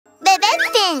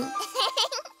Bebefinn.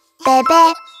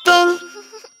 Bebefinn.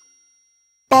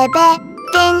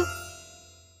 Bebefinn.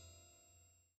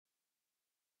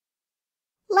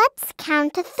 Let's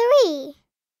count to 3.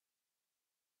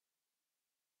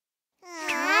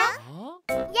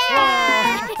 Yeah!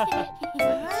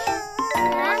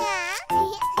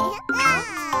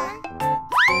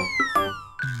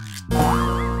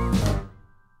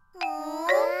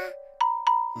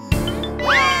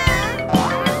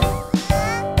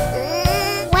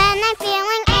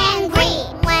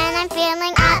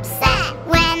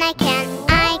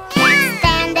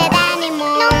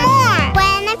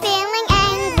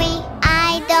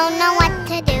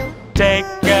 Take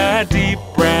a deep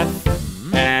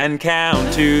breath and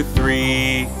count to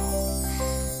 3.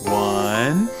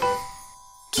 1,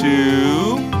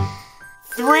 2,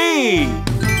 3.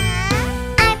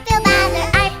 I feel better,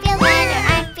 I feel better,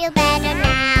 I feel better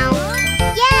now.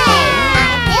 Yay!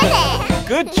 I did it!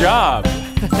 Good job!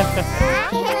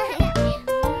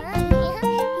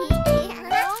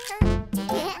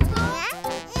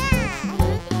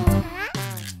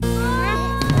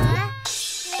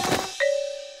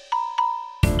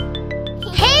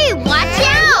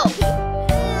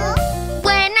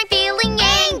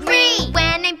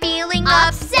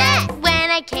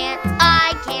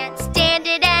 I can't stand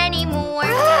it anymore.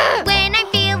 When I'm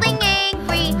feeling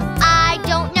angry, I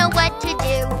don't know what to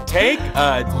do. Take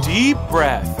a deep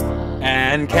breath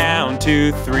and count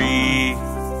to 3.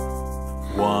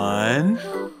 1,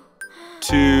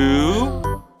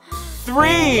 2,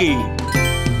 3.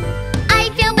 I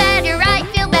feel better, I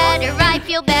feel better, I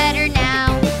feel better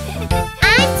now.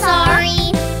 I'm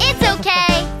sorry, it's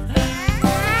okay.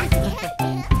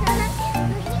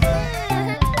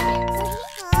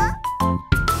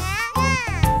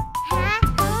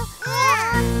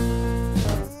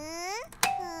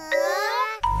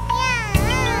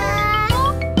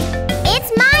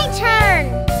 It's my turn.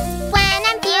 When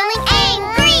I'm feeling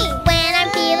angry, when I'm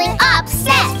feeling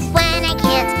upset, when I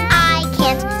can't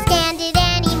stand it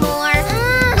anymore.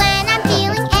 When I'm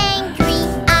feeling angry,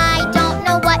 I don't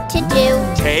know what to do.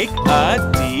 Take a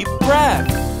deep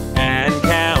breath and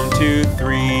count to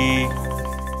 3.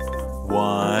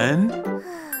 1,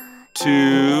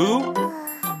 2,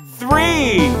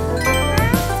 3.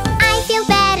 I feel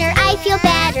better, I feel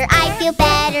better, I feel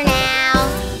better now.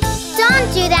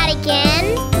 Don't do that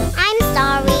again. I'm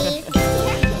sorry.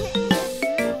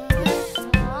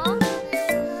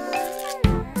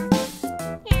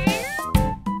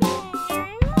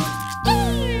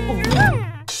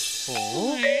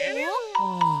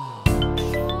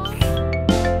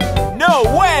 No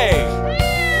way!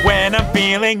 When I'm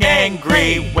feeling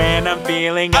angry, when I'm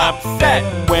feeling upset,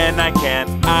 when I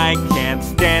can't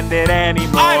stand it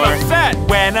anymore. I'm upset!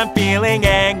 When I'm feeling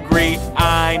angry,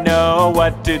 I know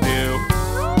what to do.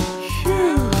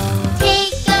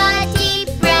 Take a deep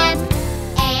breath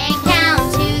and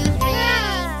count to 3.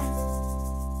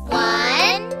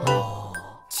 1,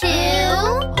 2,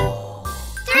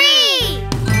 3.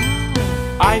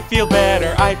 I feel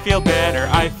better, I feel better,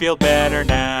 I feel better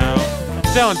now.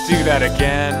 Don't do that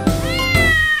again.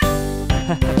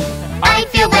 I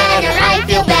feel better, I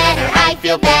feel better, I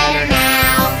feel better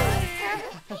now.